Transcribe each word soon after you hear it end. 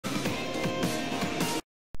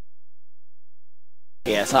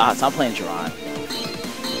Yeah, so I'm playing Jiran.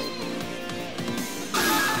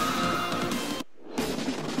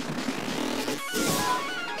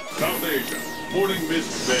 South Asia, Morning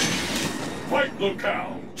Mist Bay. Fight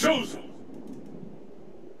locale chosen.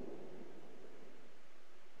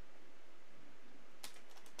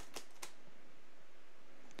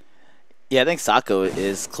 Yeah, I think Sako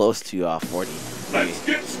is close to 40. Let's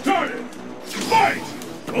get started. Fight!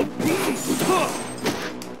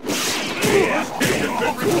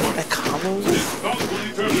 That combo? This bout will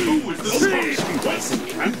determine who is the strongest.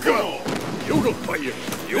 And go! Yoga fire!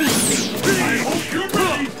 I hope you're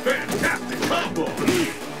ready! Fantastic combo!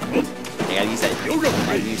 You gotta use that.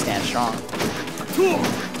 You stand strong.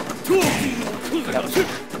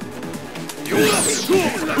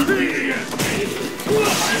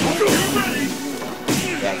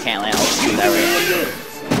 Yeah, I can't land. I'll shoot that right.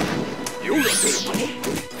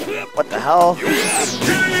 What the hell?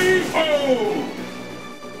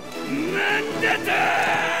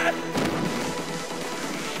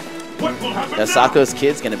 Yeah, Sako's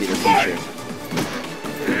kid's gonna be the future.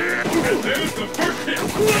 There's the first hit.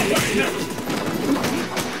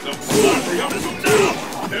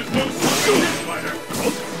 There's no substitute fighter.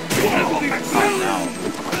 Oh no.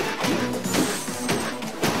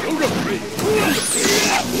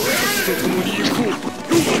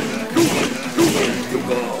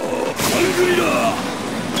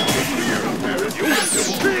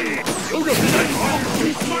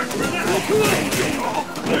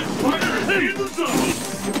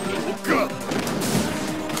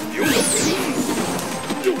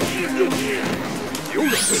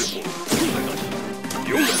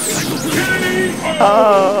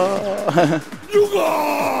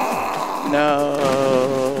 No.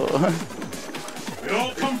 It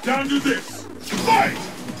all comes down to this. Fight!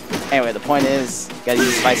 Anyway, the point is, you gotta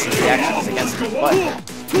use Bison's reactions against the butt.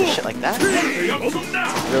 Shit like that.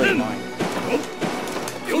 It's really annoying.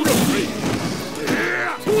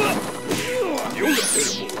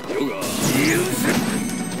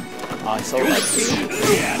 Oh, he's so lucky.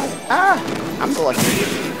 Ah! I'm so lucky.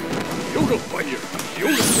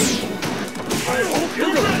 I hope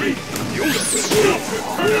you're ready!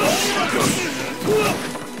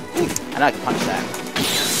 I know I can punch that.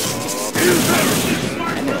 I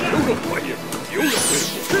knew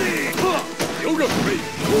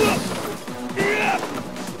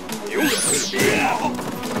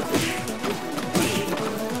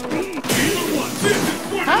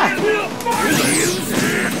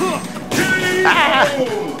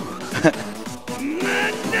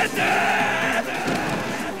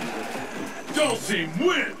that. Dulcim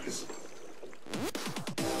wins!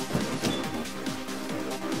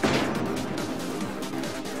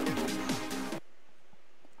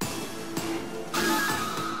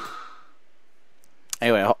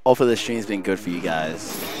 Anyway, hopefully this stream's been good for you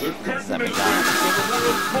guys. The curtain is raised for the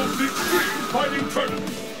world's most extreme fighting tournament.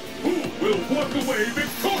 Who will walk away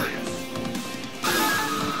victorious?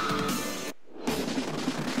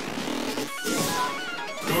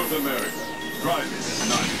 North America, driving at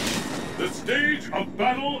night. The stage of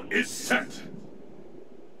battle is set.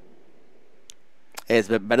 Hey, it's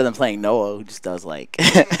better than playing Noah, who just does like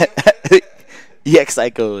EX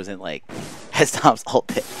Psychos and like head stomps all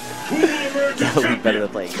day. That would be better than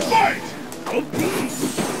playing Noah. Fight!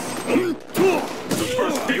 The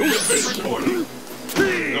first game has been recorded.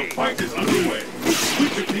 The fight is underway.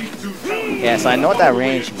 Which of these two talents? Yeah, so I know what that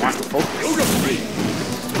range wants to focus.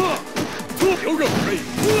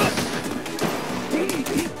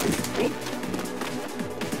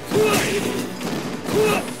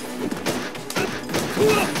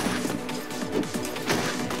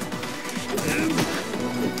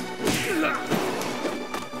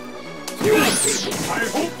 I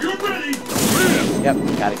hope you're ready. Yep,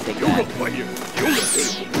 gotta take that.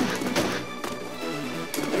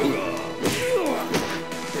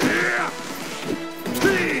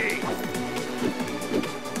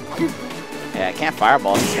 Yeah, I can't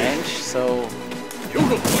fireball this range, so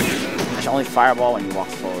I should only fireball when you walk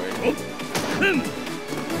forward.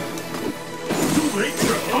 Too late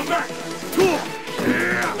for a comeback.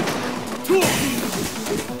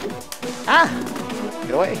 Ah!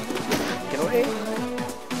 Get away! Get away!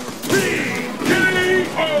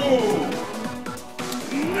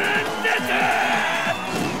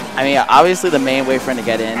 I mean, obviously the main way for him to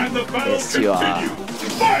get in is to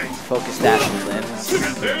focus dash and limbs, shit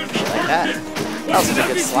like that. That was a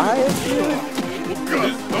good slide.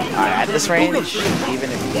 Alright, at this range,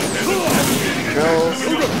 even if you get drills.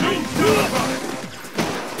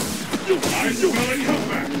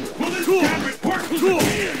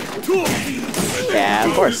 Yeah,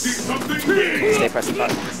 of course. Stay pressing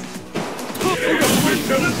buttons.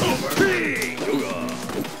 Until it's over. KO!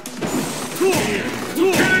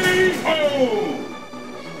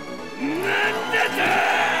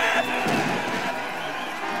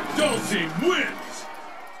 Dulcie wins!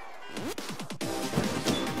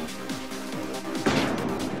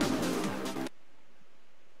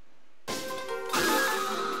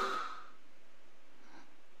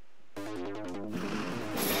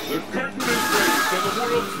 The curtain is raised on the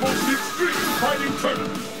world's most extreme fighting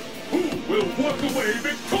tournament. Who will walk away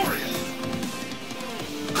victorious?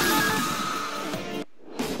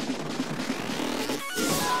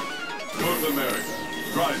 North America,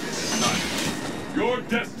 driving at night. Your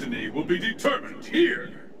destiny will be determined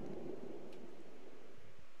here.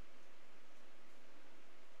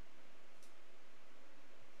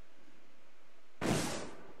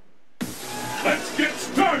 Let's get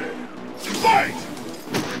started! Fight!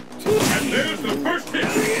 And there's the first hit.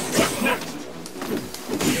 What's next?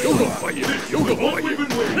 This is what we've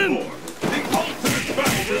been waiting for. The ultimate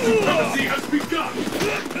battle for supremacy has begun.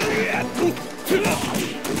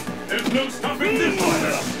 There's no stopping this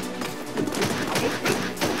fighter.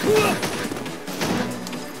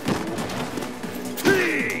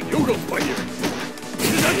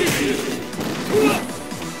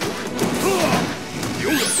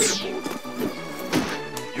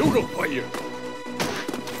 Fire!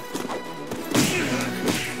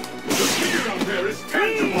 The fear out there is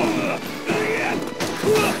tangible!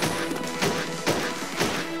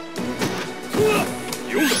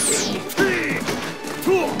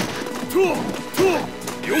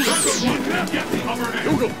 Get the upper hand!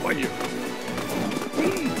 Yoga fire!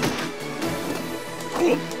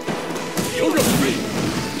 Yoga free!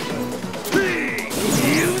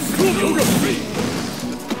 Yoga free!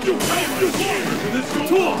 You have to forward for this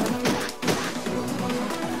go on!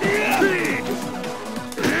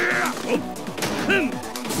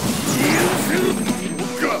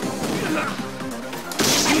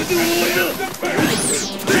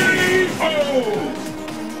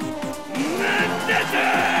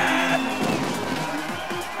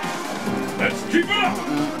 Let's keep it up!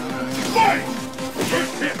 Fight!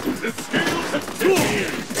 First hit, the scales have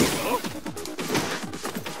tipped!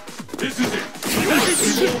 This is it! This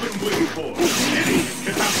is what we've been waiting for! Anything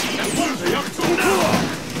can happen, and what are they up to now?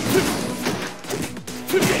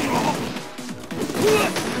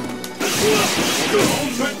 All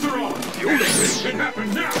bets are on! Anything can happen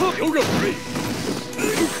now! Yoga free!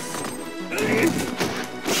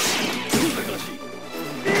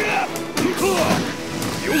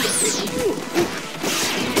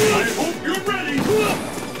 I hope you're ready!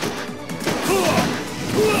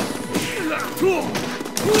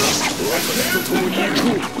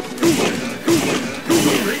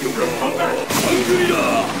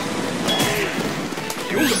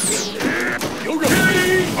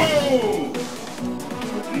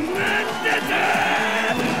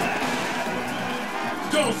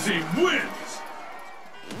 Dulcie wins!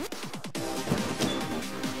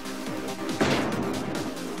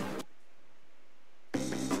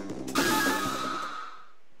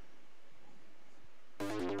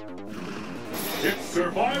 It's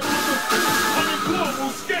survival of the fittest on a global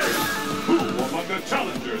scale! Who among the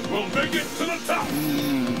challengers will make it to the top?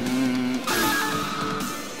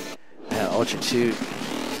 Yeah, Ultra 2.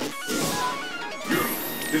 Hiro,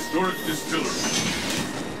 historic distillery.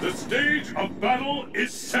 The stage of battle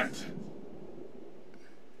is set.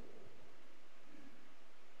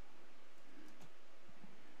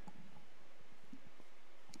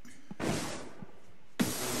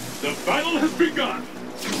 The battle has begun!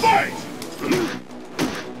 Fight!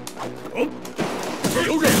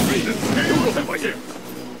 Yoga free! The scales have tipped!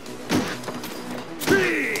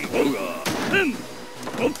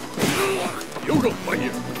 Yoga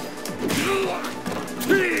fire!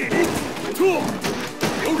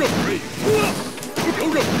 Yoga free!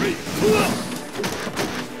 Yoga free!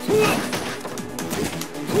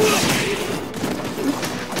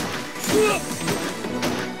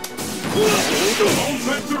 All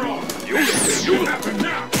bets are on! You happen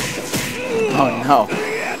now! Oh no.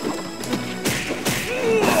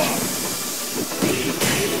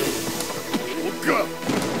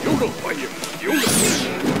 Yoga fire! Yoga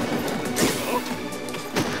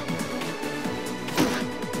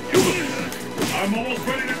I'm almost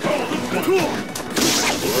ready to call this one! There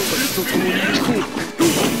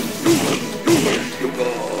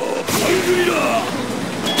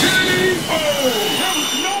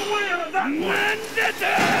was no way out of that one!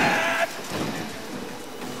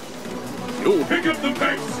 You pick up the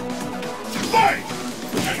pace! Fight!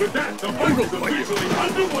 And with that, the fight is officially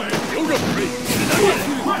underway! Yoga free!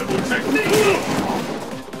 Incredible technique!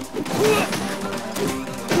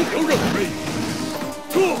 Yoga free!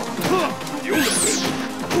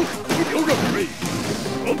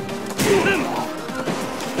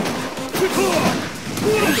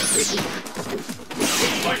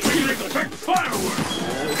 Perfect fireworks!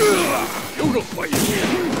 Yoga fire!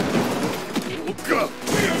 Yoga!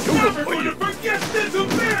 We are never going to forget this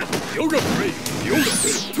event! Yoga free! Yoga!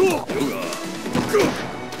 Yoga!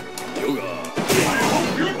 Yoga! I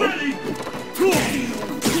hope you're ready!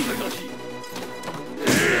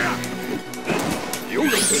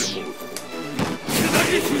 Yoga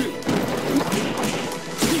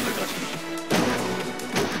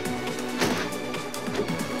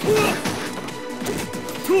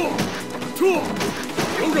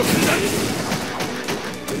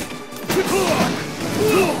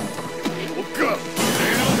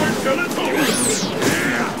temple!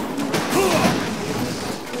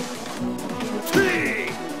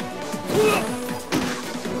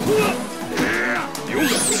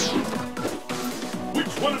 Yoga!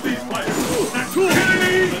 Which one of these fighters?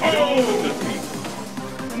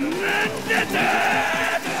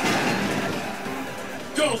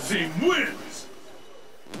 Dulcine wins!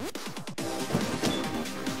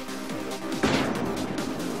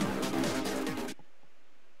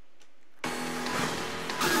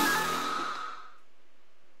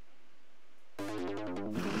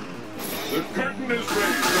 The curtain is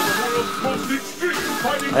raised on the world's most extreme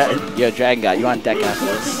fighting tournament. Yo, Dragon God, you on deck after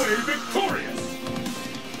Walk this? away victorious!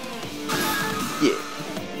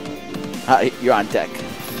 Yeah. You're on deck.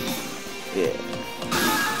 Yeah.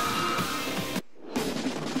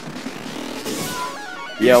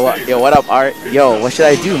 Yo, what up, Art? Yo, what should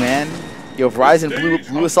I do, man? Yo, Verizon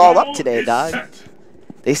blew us all up today, dog.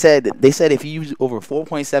 They said if you use over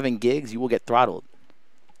 4.7 gigs, you will get throttled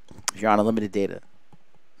if you're on unlimited data.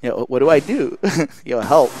 Yo, what do I do? Yo,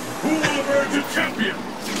 help. Who will emerge a champion?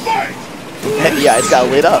 Fight! Yeah, it's got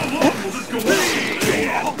lit up.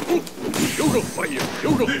 Yoga fire!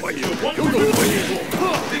 Yoga fire! Yoga fire!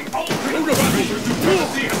 The ultimate battle for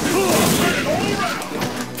supremacy has been all around!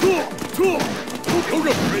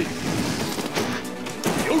 Yoga free!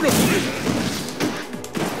 Yoga free!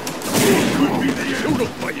 Could be the end. Yoga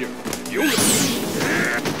fire! Yoga!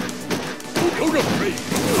 Yoga free!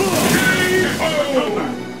 K.O.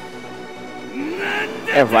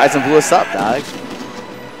 Yeah, Verizon blew us up, dog.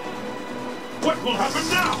 What will happen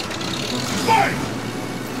now? Fight!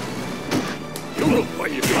 Yoga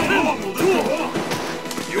fire! How long will this go on?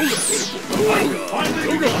 Yoga! Finally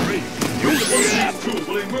Yoga begun. free! Which one of these two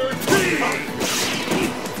will emerge from the top?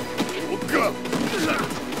 Yoga!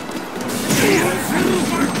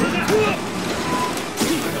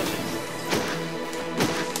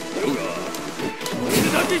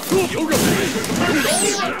 Yoga free!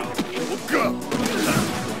 Yoga!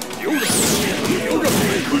 Yoga! Yoga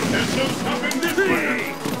free! There's no stopping this fighter.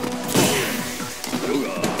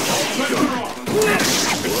 Yoga! All bets are off.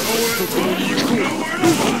 Nowhere to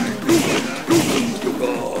hide.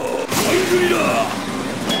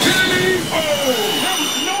 K.O. There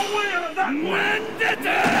was no way out of that one.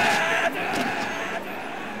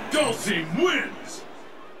 Dulcine wins.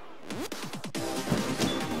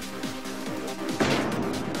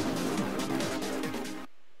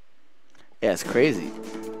 Yeah, it's crazy.